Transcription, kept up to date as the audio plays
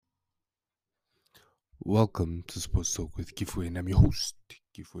Welcome to Sports Talk with Kifu, and I'm your host,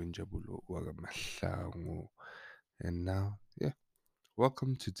 Kifu Njabulo Wagamahlango. And now,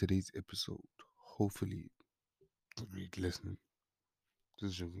 welcome to today's episode. Hopefully, great listening.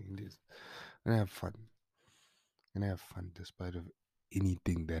 Just joking, this. And I have fun. And I have fun despite of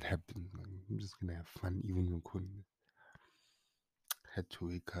anything that happens. I'm just gonna have fun, even when couldn't. Had to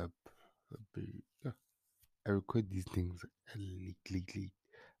wake up. I record these things late,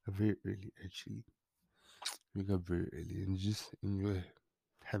 very early actually. Wake up very early and just enjoy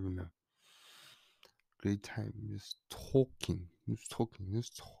having a great time, just talking,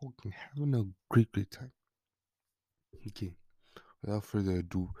 having a great time. Okay, without further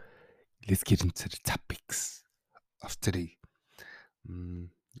ado, let's get into the topics of today. You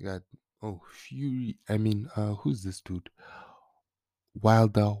got Fury. Who's this dude?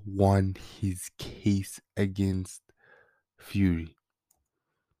 Wilder won his case against Fury.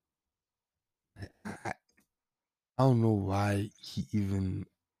 I don't know why he even.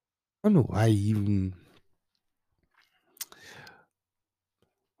 I don't know why he even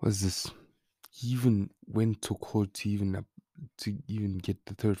was this. He even went to court to even get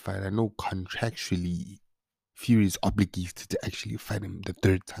the third fight. I know contractually Fury is obligated to actually fight him the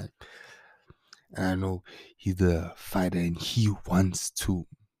third time. And I know he's the fighter and he wants to.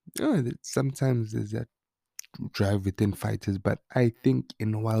 Sometimes there's that drive within fighters, but I think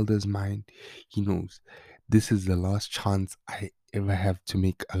in Wilder's mind, he knows this is the last chance I ever have to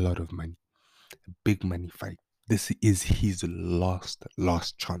make a lot of money, a big money fight. This is his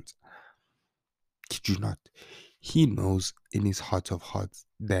last chance. Kid you not? He knows in his heart of hearts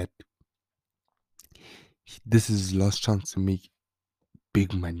that this is his last chance to make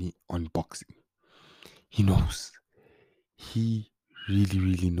big money on boxing. He knows. He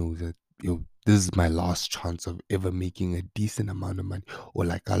really knows that this is my last chance of ever making a decent amount of money or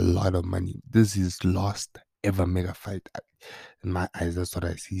like a lot of money. This is his last ever mega fight. In my eyes, that's what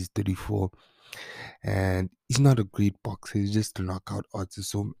I see. He's 34 and he's not a great boxer. He's just a knockout artist.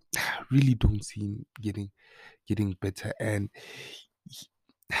 So I really don't see him getting better. And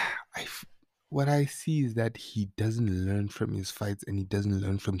he, what I see is that he doesn't learn from his fights and he doesn't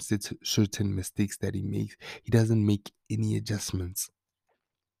learn from certain mistakes that he makes. He doesn't make any adjustments.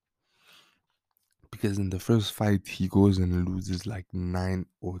 Because in the first fight, he goes and loses like 9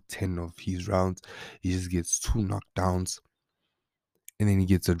 or 10 of his rounds. He just gets 2 knockdowns and then he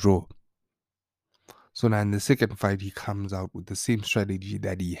gets a draw. So now in the second fight, he comes out with the same strategy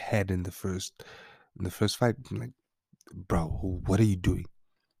that he had in the first fight. I'm like, bro, what are you doing?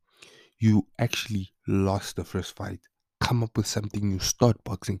 You actually lost the first fight. Come up with something new. Start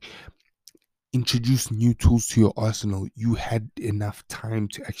boxing. Introduce new tools to your arsenal. You had enough time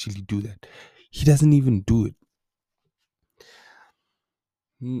to actually do that. He doesn't even do it.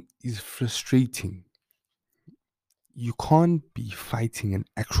 It's frustrating. You can't be fighting an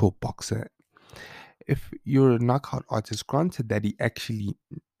actual boxer. If you're a knockout artist, granted that he actually,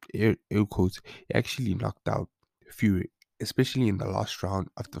 air quotes, he actually knocked out Fury, especially in the last round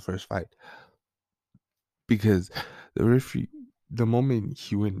of the first fight, because the referee, the moment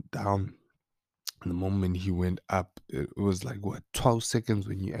he went down, the moment he went up, it was like what 12 seconds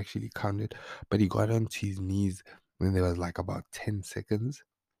when you actually counted, but he got onto his knees when there was like about 10 seconds,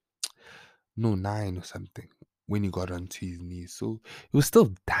 no 9 or something, when he got onto his knees. So he was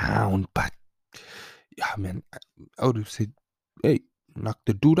still down, but yeah, man, I would have said, hey, knock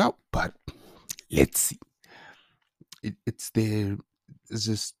the dude out, but let's see. It's there. It's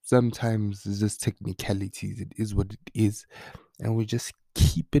just sometimes it's just technicalities. It is what it is, and we just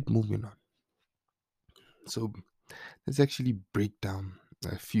keep it moving on. So let's actually break down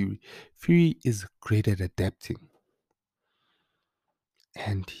Fury. Fury is great at adapting,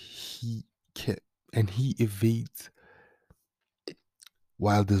 and he evades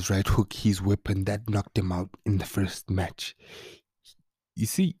Wilder's right hook, his weapon that knocked him out in the first match. You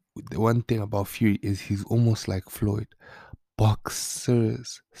see, the one thing about Fury is he's almost like Floyd,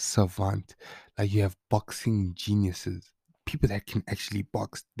 boxers savant. Like you have boxing geniuses, people that can actually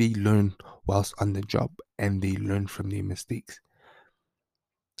box. They learn whilst on the job and they learn from their mistakes.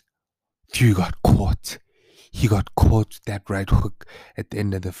 Fury got caught. He got caught with that right hook at the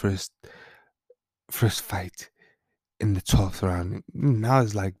end of the first fight in the 12th round. Now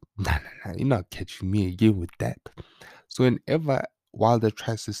it's like, nah, you're not catching me again with that. So whenever Wilder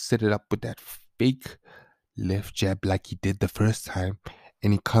tries to set it up with that fake left jab like he did the first time,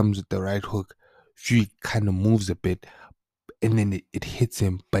 and he comes with the right hook, Fury kind of moves a bit, and then it hits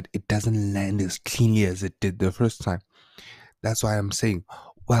him, but it doesn't land as cleanly as it did the first time. That's why I'm saying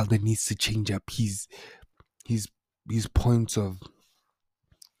Wilder needs to change up his his points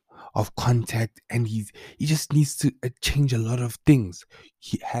of contact, and he just needs to change a lot of things.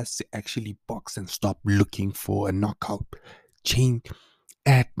 He has to actually box and stop looking for a knockout. Change,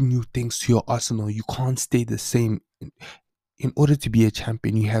 add new things to your arsenal. You can't stay the same. In order to be a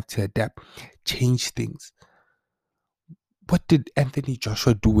champion, you have to adapt, change things. What did Anthony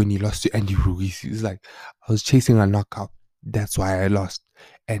Joshua do when he lost to Andy Ruiz? He's like, I was chasing a knockout. That's why I lost.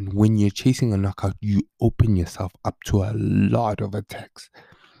 And when you're chasing a knockout, you open yourself up to a lot of attacks.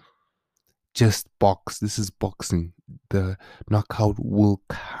 Just box. This is boxing. The knockout will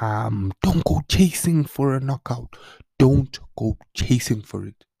come. Don't go chasing for a knockout. Don't go chasing for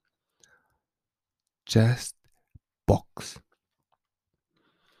it. Just box.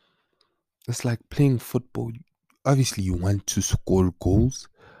 It's like playing football. Obviously, you want to score goals,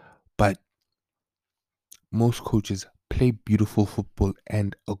 but most coaches play beautiful football,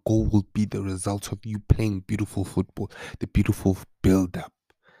 and a goal will be the result of you playing beautiful football, the beautiful build up.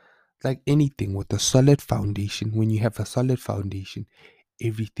 Like anything with a solid foundation, when you have a solid foundation,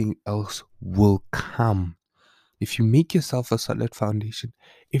 everything else will come. If you make yourself a solid foundation,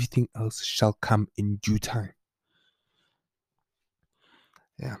 everything else shall come in due time.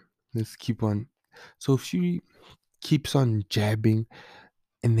 Yeah, let's keep on. So Fury keeps on jabbing,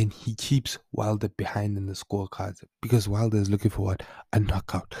 and then he keeps Wilder behind in the scorecards because Wilder is looking for what? A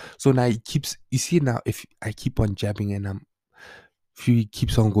knockout. So now he keeps, you see, now if I keep on jabbing and Fury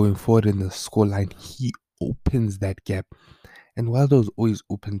keeps on going forward in the scoreline, he opens that gap. And Wilder was always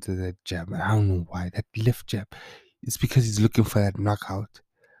open to that jab. I don't know why. That left jab. It's because he's looking for that knockout.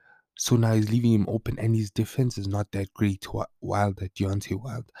 So now he's leaving him open, and his defense is not that great. Wilder, Deontay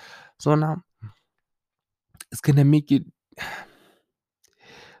Wilder. So now it's gonna make it.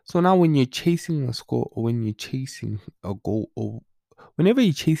 So now when you're chasing a score, or when you're chasing a goal, or whenever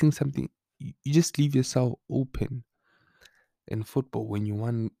you're chasing something, you just leave yourself open. In football, when you're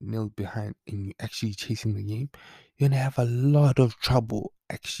 1-0 behind and you're actually chasing the game, you're gonna have a lot of trouble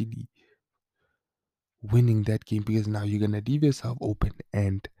actually winning that game, because now you're gonna leave yourself open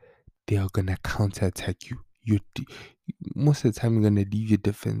and they are gonna counter attack you. Most of the time you're gonna leave your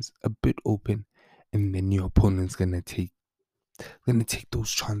defense a bit open, and then your opponent's gonna take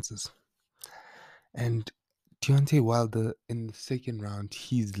those chances. And Deontay Wilder, in the second round,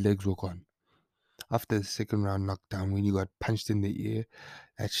 his legs were gone. After the second round knockdown, when he got punched in the ear,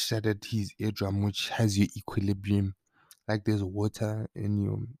 that shattered his eardrum, which has your equilibrium. Like there's water in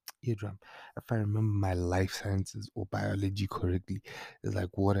your eardrum. If I remember my life sciences or biology correctly, it's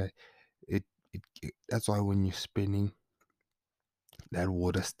like water. That's why when you're spinning, that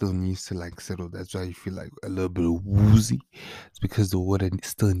water still needs to like settle. That's why you feel like a little bit woozy. It's because the water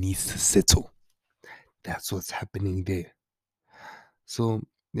still needs to settle. That's what's happening there. So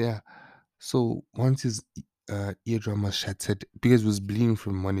yeah. So once his eardrum was shattered, because it was bleeding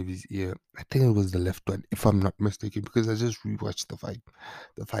from one of his ear. I think it was the left one, if I'm not mistaken, because I just rewatched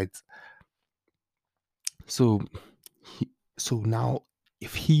the fights. So so now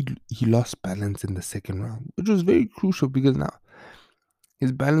if he lost balance in the second round, which was very crucial because now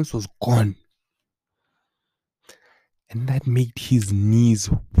his balance was gone, and that made his knees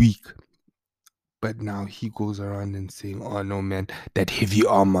weak. But now he goes around and saying, "Oh no, man, that heavy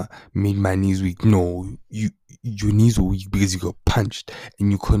armor made my knees weak." No, your knees were weak because you got punched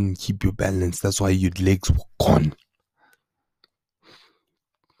and you couldn't keep your balance. That's why your legs were gone.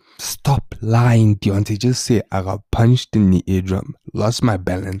 Stop lying, Deontay. Just say I got punched in the eardrum, lost my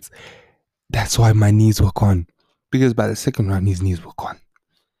balance. That's why my knees were gone. Because by the second round, his knees were gone.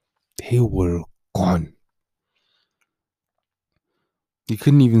 They were gone. He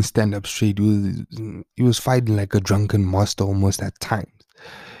couldn't even stand up straight. He was fighting like a drunken master almost at times.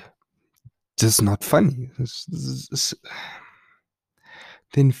 Just not funny.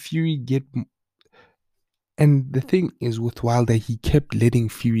 Then Fury get, and the thing is with Wilder, he kept letting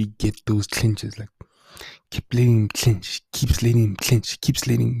Fury get those clinches, like keep letting him clinch, keeps letting him clinch, keeps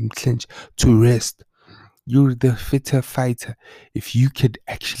letting him clinch to rest. You're the fitter fighter. If you could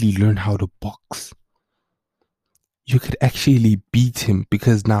actually learn how to box, you could actually beat him,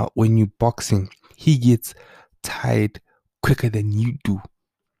 because now when you're boxing, he gets tired quicker than you do.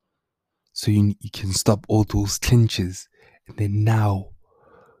 So you can stop all those clinches, and then now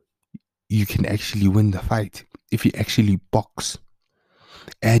you can actually win the fight if you actually box.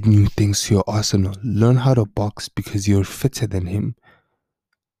 Add new things to your arsenal. Learn how to box because you're fitter than him,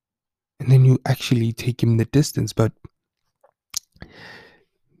 and then you actually take him the distance. But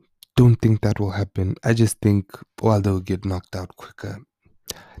don't think that will happen. I just think Wilder will get knocked out quicker.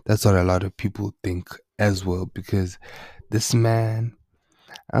 That's what a lot of people think as well, because this man,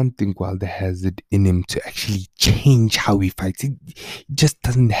 I don't think Wilder has it in him to actually change how he fights. He just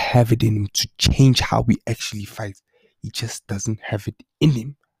doesn't have it in him to change how he actually fights. He just doesn't have it in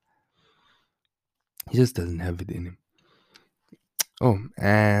him. He just doesn't have it in him. Oh,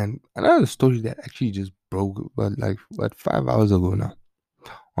 and another story that actually just broke, but like, 5 hours ago now,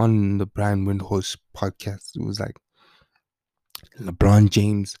 on the Brian Windhorst podcast, it was like LeBron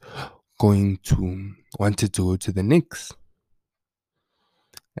James wanted to go to the Knicks,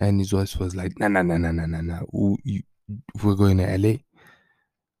 and his wife was like, "Nah, nah, nah, nah, nah, nah, nah. We're going to LA."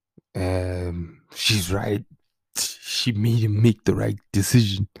 She's right. She made him make the right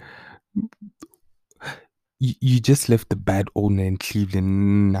decision. You just left the bad owner in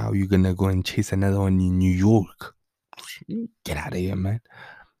Cleveland. Now you're gonna go and chase another one in New York. Get out of here, man.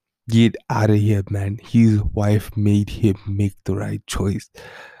 Get out of here, man. His wife made him make the right choice.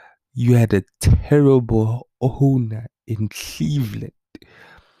 You had a terrible owner in Cleveland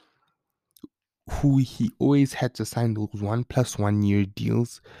who he always had to sign those 1+1 year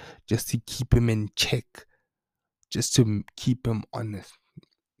deals just to keep him in check, just to keep him honest.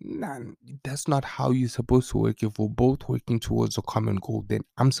 Nah, that's not how you're supposed to work. If we're both working towards a common goal, then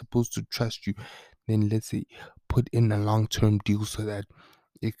I'm supposed to trust you. Then let's say put in a long-term deal so that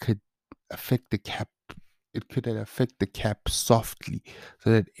it could affect the cap. It could affect the cap softly,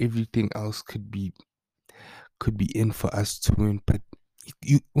 so that everything else could be in for us to win. But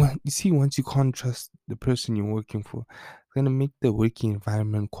you see, once you can't trust the person you're working for, it's gonna make the working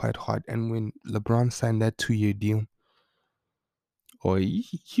environment quite hard. And when LeBron signed that 2 year deal, or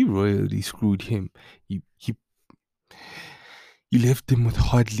he royally screwed him. He left him with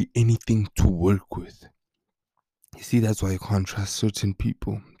hardly anything to work with. You see, that's why you can't trust certain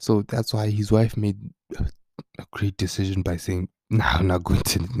people. So that's why his wife made a great decision by saying, "No, I'm not going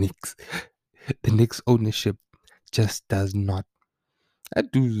to the Knicks." The Knicks ownership just does not.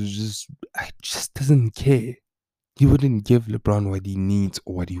 That dude just doesn't care. He wouldn't give LeBron what he needs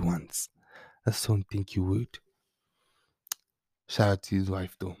or what he wants. I just don't think he would. Shout out to his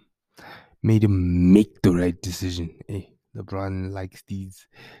wife though. Made him make the right decision. LeBron likes the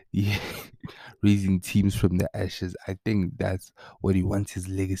raising teams from the ashes. I think that's what he wants his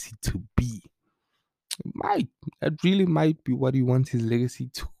legacy to be. That really might be what he wants his legacy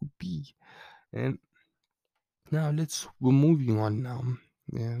to be. And now we're moving on now.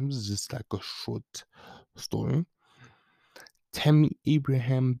 Yeah, this is just like a short story. Tammy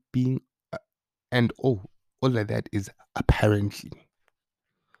Abraham being and all of that is apparently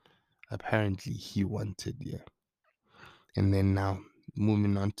he wanted, yeah. And then now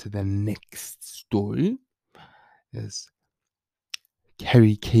moving on to the next story is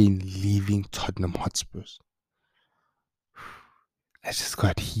Harry Kane leaving Tottenham Hotspurs. I just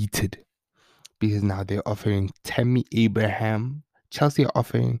got heated because now they're offering Tammy Abraham. Chelsea are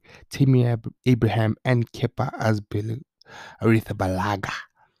offering Tammy Abraham and Kepa Arrizabalaga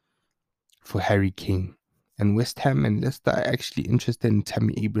for Harry Kane. And West Ham and Leicester are actually interested in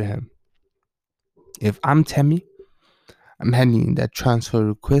Tammy Abraham. If I'm Tammy, I'm handling that transfer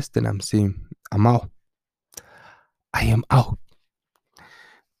request and I'm saying, I'm out. I am out.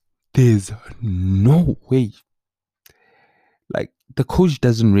 There's no way. Like, the coach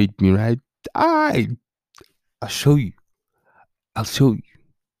doesn't rate me, right? I'll show you. I'll show you.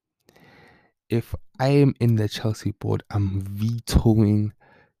 If I am in the Chelsea board, I'm vetoing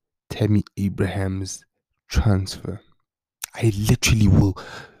Tammy Abraham's transfer. I literally will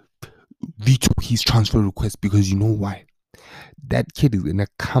veto his transfer request because you know why? That kid is gonna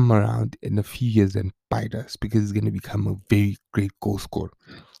come around in a few years and bite us because he's gonna become a very great goal scorer.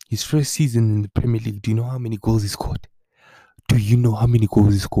 His first season in the Premier League, do you know how many goals he scored? Do you know how many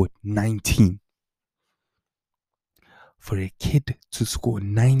goals he scored? 19. For a kid to score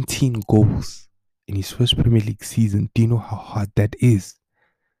 19 goals in his first Premier League season, do you know how hard that is?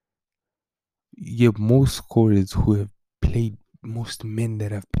 Yeah, most scorers who have played, most men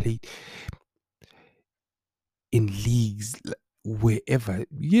that have played in leagues wherever,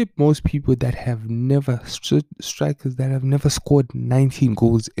 yeah, most people that have never, strikers that have never scored 19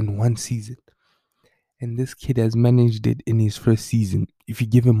 goals in one season. And this kid has managed it in his first season. If you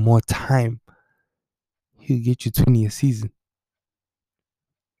give him more time, he'll get you 20 a season.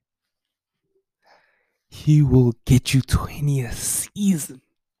 He will get you 20 a season.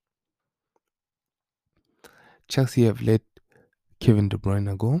 Chelsea have let Kevin De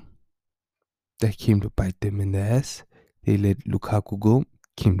Bruyne go. That came to bite them in the ass. They let Lukaku go.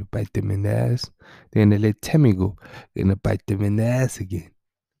 Came to bite them in the ass. They're going to let Tammy go. They're going to bite them in the ass again.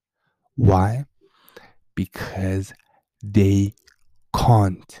 Why? Because they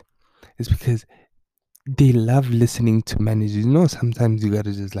can't. It's because they love listening to managers. You know, sometimes you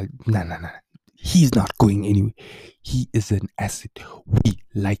gotta just like, nah, nah, nah. He's not going anywhere. He is an asset. We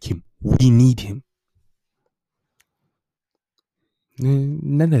like him. We need him.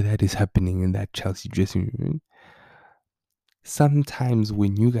 None of that is happening in that Chelsea dressing room. Sometimes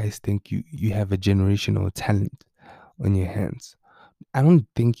when you guys think you have a generational talent on your hands, I don't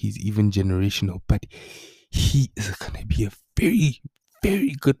think he's even generational, but he is gonna be a very,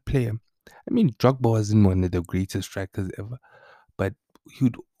 very good player. I mean, Drogba wasn't one of the greatest strikers ever, but he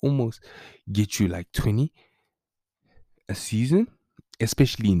would almost get you like 20 a season,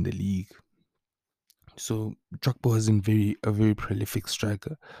 especially in the league. So Drogba wasn't a very prolific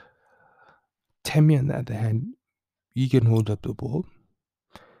striker. Tammy, on the other hand, he can hold up the ball.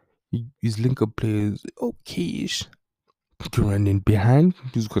 His link up play is okay-ish. He can run in behind.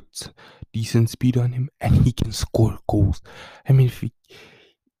 He's got decent speed on him, and he can score goals. I mean,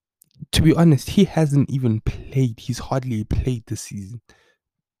 to be honest, he hasn't even played. He's hardly played this season,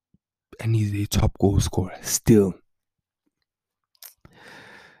 and he's a top goal scorer still.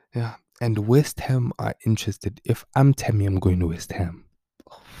 Yeah, and West Ham are interested. If I'm Tammy, I'm going to West Ham.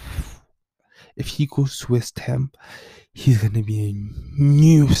 If he goes to West Ham, he's gonna be a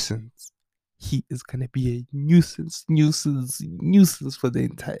nuisance. He is gonna be a nuisance for the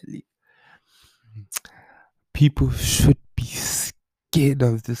entire league. People should be scared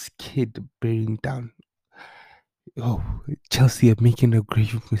of this kid bearing down. Oh, Chelsea are making a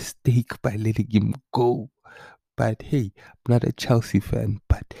grave mistake by letting him go. But hey, I'm not a Chelsea fan,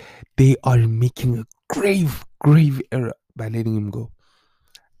 but they are making a grave error by letting him go.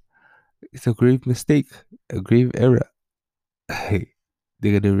 It's a grave mistake, a grave error. Hey,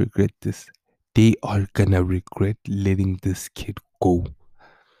 they're gonna regret this. They are gonna regret letting this kid go.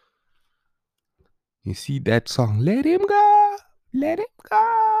 You see that song, Let Him Go, Let Him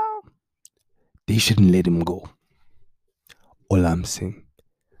Go. They shouldn't let him go. All I'm saying.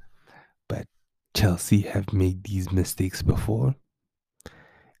 But Chelsea have made these mistakes before.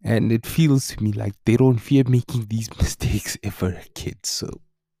 And it feels to me like they don't fear making these mistakes ever again. So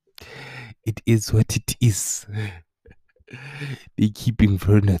it is what it is. They're keeping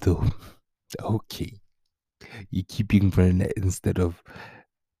Werner though. Okay. You're keeping Werner instead of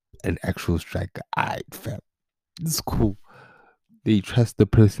an actual striker. Alright, fam. It's cool. They trust the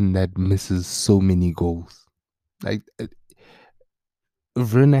person that misses so many goals. Like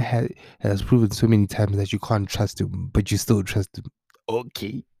Werner has proven so many times that you can't trust him, but you still trust him.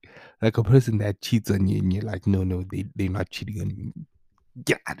 Okay. Like a person that cheats on you and you're like, no, they're not cheating on you.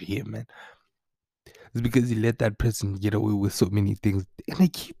 Get out of here, man. It's because you let that person get away with so many things and they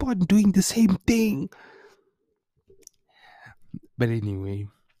keep on doing the same thing. But anyway,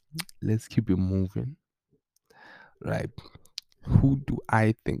 let's keep it moving. Right. Who do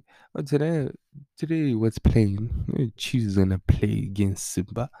I think? Well, today what's playing? Chiefs is gonna play against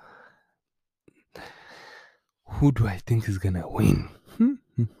Simba. Who do I think is gonna win?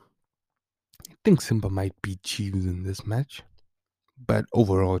 I think Simba might beat Chiefs in this match, but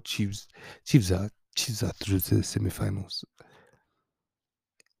overall, Chiefs are through to the semifinals.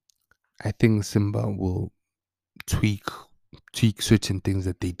 I think Simba will tweak certain things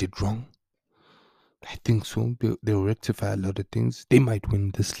that they did wrong. I think so. They'll rectify a lot of things. They might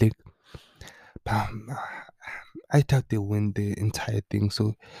win this league. But I doubt they'll win the entire thing.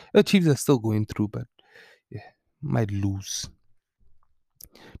 So the Chiefs are still going through, but yeah, might lose.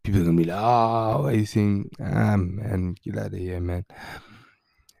 People are gonna be like, "Oh, why are you saying, man, get out of here, man."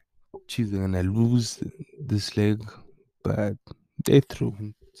 Chiefs are gonna lose this leg, but they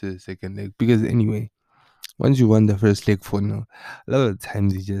through to the second leg because anyway, once you won the first leg for now, a lot of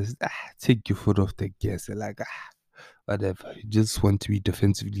times you just take your foot off the gas. You're like, whatever. You just want to be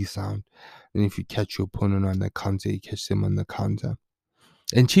defensively sound. And if you catch your opponent on the counter, you catch them on the counter.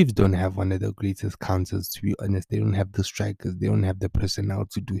 And Chiefs don't have one of the greatest counters, to be honest. They don't have the strikers. They don't have the personnel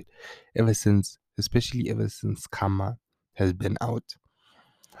to do it. Especially ever since Kama has been out,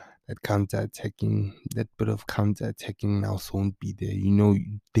 that bit of counter attacking now won't be there. You know,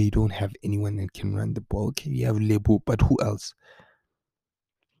 they don't have anyone that can run the ball. Okay, you have Lebo, but who else?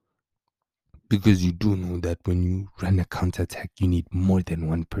 Because you do know that when you run a counter attack, you need more than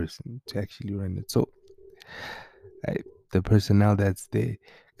one person to actually run it. So, the personnel that's there,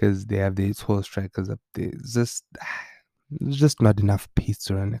 because they have the 12 strikers up there, there's just not enough pace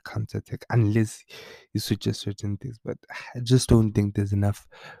to run a counter attack unless you switch certain things. But I just don't think there's enough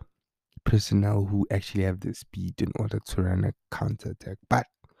personnel who actually have the speed in order to run a counter attack. But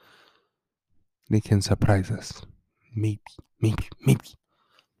they can surprise us. Maybe, maybe,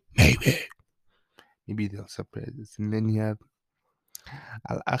 maybe they'll surprise us. And then you have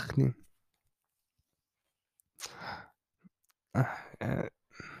Al Akhni. Uh, uh,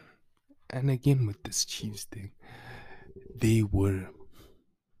 and again with this Chiefs thing, they were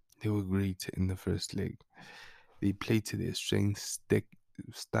they were great in the first leg. They played to their strengths,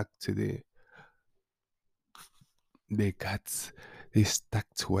 stuck to their guts. They stuck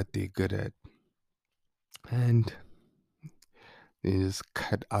to what they're good at, and they just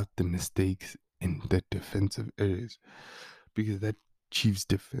cut out the mistakes in the defensive areas because that Chiefs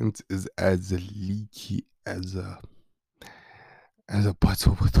defense is as leaky as a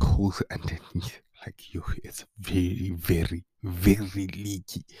bottle with holes underneath. Like yo, it's very, very, very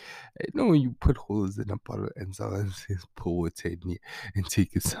leaky. I know when you put holes in a bottle and someone says pour water in it and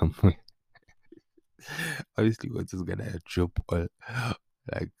take it somewhere. Obviously, we're just gonna drip all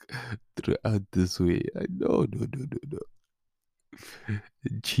like throughout this way. No, no, no, no, no.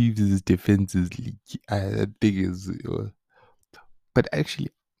 Chiefs' defense is leaky. I think is, but actually,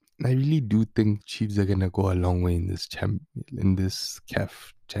 I really do think Chiefs are gonna go a long way in this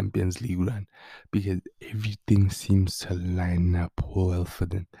CAF Champions League run because everything seems to line up well for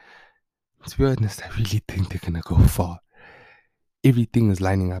them. To be honest, I really think they're gonna go far. Everything is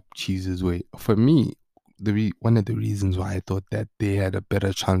lining up Chiefs' way. For me, one of the reasons why I thought that they had a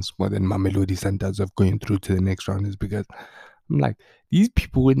better chance more than Mamelodi Sundowns of going through to the next round is because I'm like, these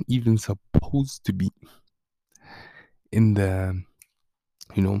people weren't even supposed to be in the,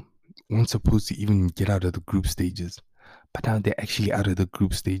 you know, weren't supposed to even get out of the group stages. But now they're actually out of the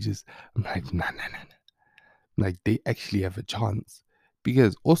group stages. I'm like, nah, nah, nah, nah. Like, they actually have a chance.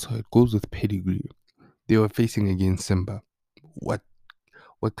 Because also, it goes with pedigree. They were facing against Simba. What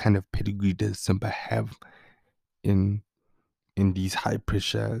what kind of pedigree does Simba have in these high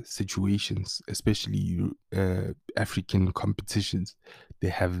pressure situations, especially African competitions? They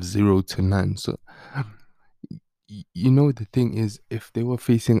have zero to none. So the thing is, if they were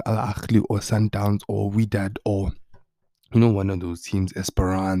facing Al Ahly or Sundowns or Wydad or one of those teams,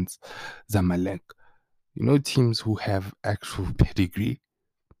 Esperance, Zamalek, teams who have actual pedigree,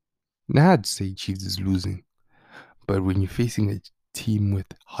 now I'd say Chiefs is losing. But when you're facing a team with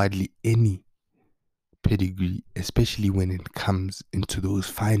hardly any pedigree, especially when it comes into those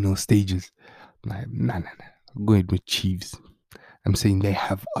final stages, like, nah, nah, nah. I'm going with Chiefs. I'm saying they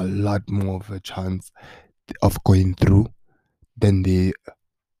have a lot more of a chance of going through than they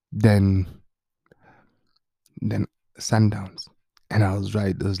than than Sundowns. And I was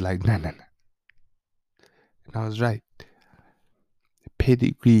right. It was like, nah, nah, nah. And I was right.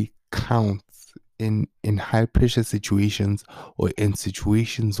 Pedigree counts in high pressure situations or in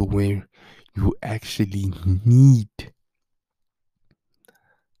situations where you actually need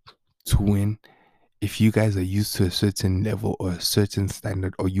to win. If you guys are used to a certain level or a certain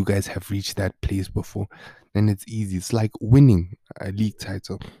standard, or you guys have reached that place before, then it's easy. It's like winning a league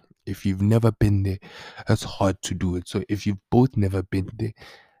title. If you've never been there, that's hard to do it. So if you've both never been there,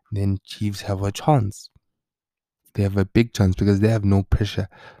 then Chiefs have a chance. They have a big chance because they have no pressure.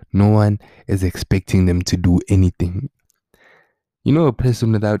 No one is expecting them to do anything. A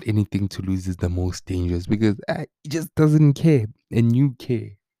person without anything to lose is the most dangerous because he just doesn't care and you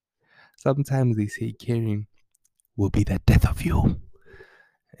care. Sometimes they say caring will be the death of you.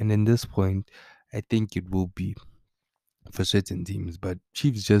 And in this point, I think it will be for certain teams, but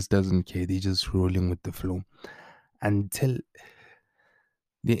Chiefs just doesn't care. They're just rolling with the flow until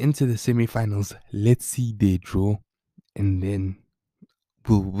they enter the semi-finals. Let's see they draw, and then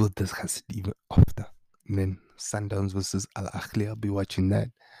we'll discuss it even after. And then Sundowns versus Al Ahly, I'll be watching that.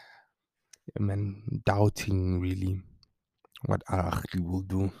 Man, doubting really what Al Ahly will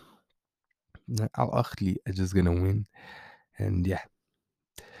do. Al Ahly are just gonna win, and yeah,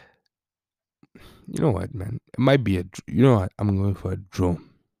 you know what, man, it might be you know what, I'm going for a draw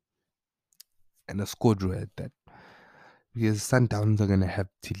and a score draw at that because Sundowns are gonna have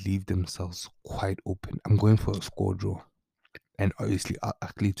to leave themselves quite open. I'm going for a score draw, and obviously Al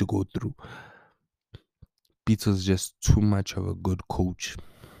Ahly to go through. Beatles just too much of a good coach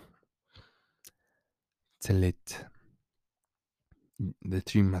to let the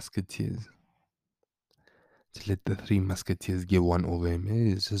three musketeers get one over him.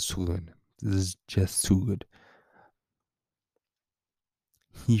 It's just too good. This is just too good.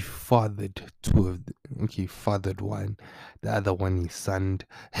 He fathered two of them. Okay, fathered one. The other one he sent.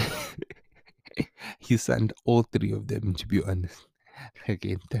 He sent all three of them, to be honest.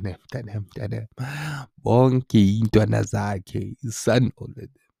 Again, tadam. Bonke intwana zakhe. He sent all of them.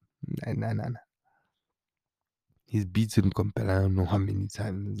 Nah. He's beaten Compel I don't know how many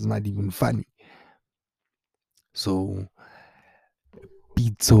times. It's not even funny. So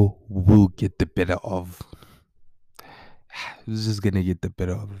Pizzo will get the better of. He's just gonna get the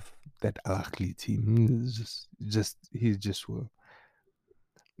better of that Al Ahly team. He's just well.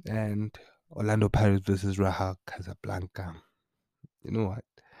 And Orlando Pirates versus Raja Casablanca. You know what?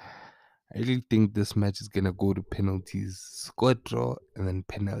 I really think this match is gonna go to penalties, score draw, and then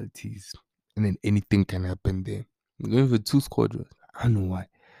penalties, and then anything can happen there. I'm going for two score draws. I don't know why.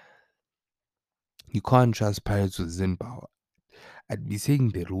 You can't trust Pirates with Zimbabwe. I'd be saying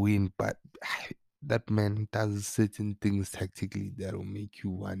they'll win, but that man does certain things tactically that'll make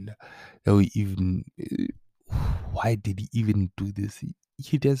you wonder. That will even why did he even do this?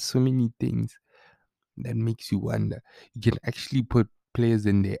 He does so many things that makes you wonder. You can actually put players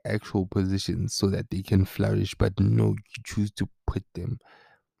in their actual positions so that they can flourish, but no, you choose to put them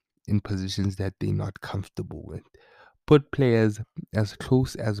in positions that they're not comfortable with. Put players as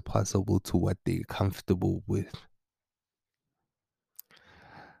close as possible to what they're comfortable with.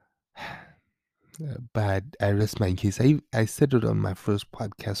 But I rest my case. I said it on my first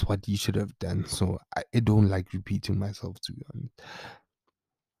podcast what you should have done, so I don't like repeating myself, to be honest.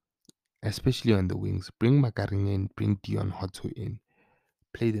 Especially on the wings. Bring Makarin in, bring Dion Hotto in,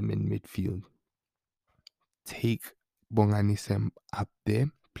 play them in midfield. Take Bongani Sam up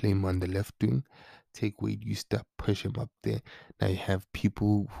there, play him on the left wing. Take Wade Eustace, push him up there. Now you have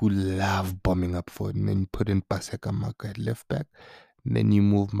people who love bombing up forward, and then you put in Paseka Maka at left back. And then you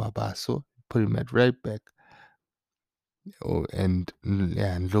move Mabaso, put him at right back. Oh, and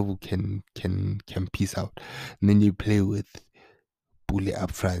yeah, and Lobo can peace out. And then you play with Bully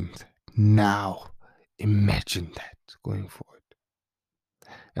up front. Now, imagine that going forward.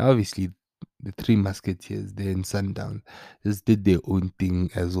 And obviously, the Three Musketeers, they're in Sundown, just did their own thing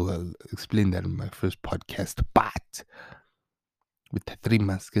as well. Explained that in my first podcast. But with the Three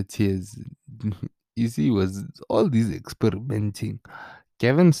Musketeers, you see, it was all these experimenting.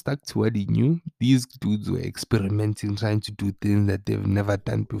 Kevin stuck to what he knew. These dudes were experimenting, trying to do things that they've never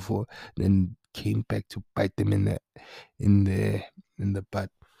done before, then came back to bite them in the butt.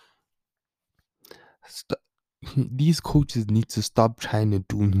 These coaches need to stop trying to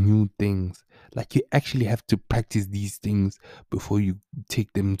do new things. Like, you actually have to practice these things before you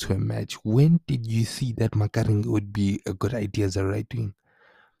take them to a match. When did you see that Makaring would be a good idea as a right wing?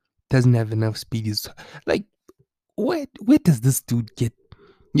 Doesn't have enough speed. Is like, where does this dude get?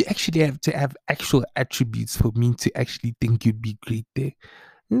 You actually have to have actual attributes for me to actually think you'd be great there.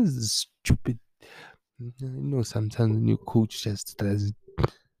 This is stupid. I know sometimes a new coach just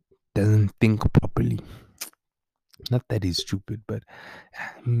doesn't think properly. Not that he's stupid, but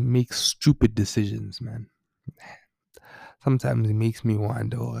makes stupid decisions, man. Sometimes it makes me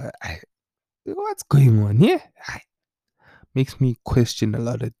wonder, what's going on here? Makes me question a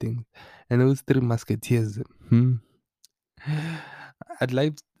lot of things. And those Three Musketeers, I'd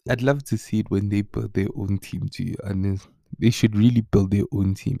like I'd love to see it when they build their own team, to be honest. They should really build their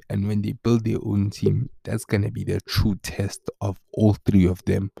own team. And when they build their own team, that's gonna be the true test of all three of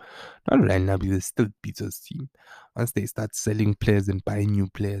them. Not right now, because it's still Peter's team. Once they start selling players and buying new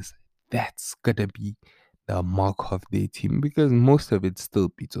players, that's gonna be the mark of their team, because most of it's still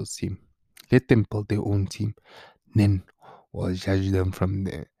Peter's team. Let them build their own team. Then we'll judge them from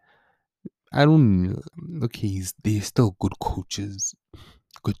there. I don't. Okay, they're still good coaches,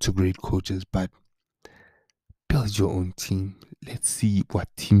 good to great coaches, but build your own team. Let's see what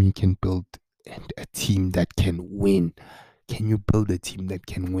team you can build, and a team that can win. Can you build a team that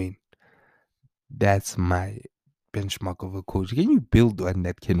can win? That's my benchmark of a coach. Can you build one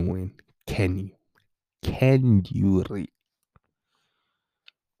that can win? Can you? Can you?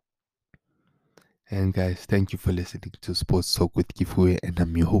 And guys, thank you for listening to Sports Talk with Kifue, and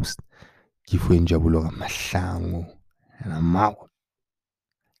I'm your host, Kifue Njabulo Mahlangu, and I'm out.